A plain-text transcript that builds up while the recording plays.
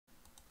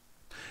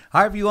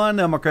Hi everyone,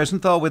 I'm Mark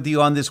Rosenthal with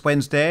you on this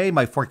Wednesday.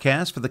 My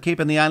forecast for the Cape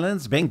and the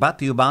Islands being brought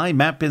to you by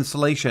MAP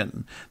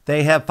Insulation.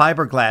 They have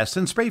fiberglass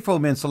and spray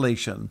foam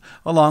insulation,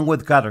 along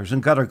with gutters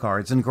and gutter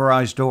guards and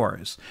garage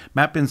doors.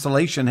 MAP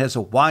Insulation has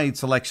a wide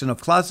selection of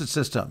closet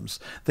systems.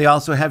 They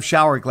also have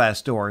shower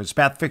glass doors,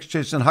 bath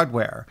fixtures, and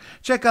hardware.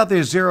 Check out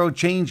their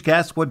zero-change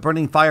gas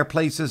wood-burning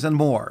fireplaces and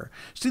more.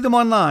 See them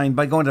online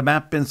by going to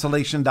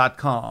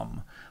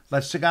mapinsulation.com.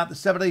 Let's check out the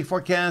 7-day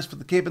forecast for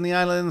the Cape and the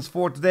Islands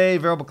for today.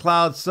 Variable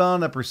clouds,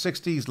 sun, upper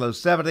 60s, low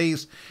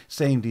 70s.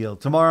 Same deal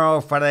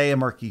tomorrow. Friday, a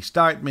murky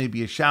start,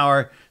 maybe a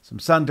shower. Some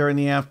sun during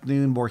the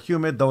afternoon, more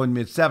humid, low and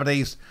mid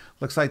 70s.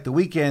 Looks like the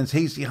weekend's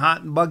hazy,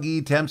 hot, and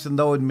buggy. Temps in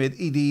low and mid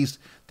 80s.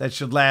 That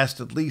should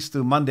last at least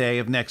through Monday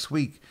of next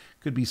week.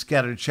 Could be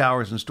scattered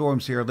showers and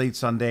storms here late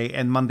Sunday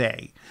and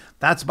Monday.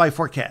 That's my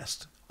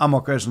forecast. I'm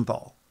Mark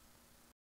Rosenthal.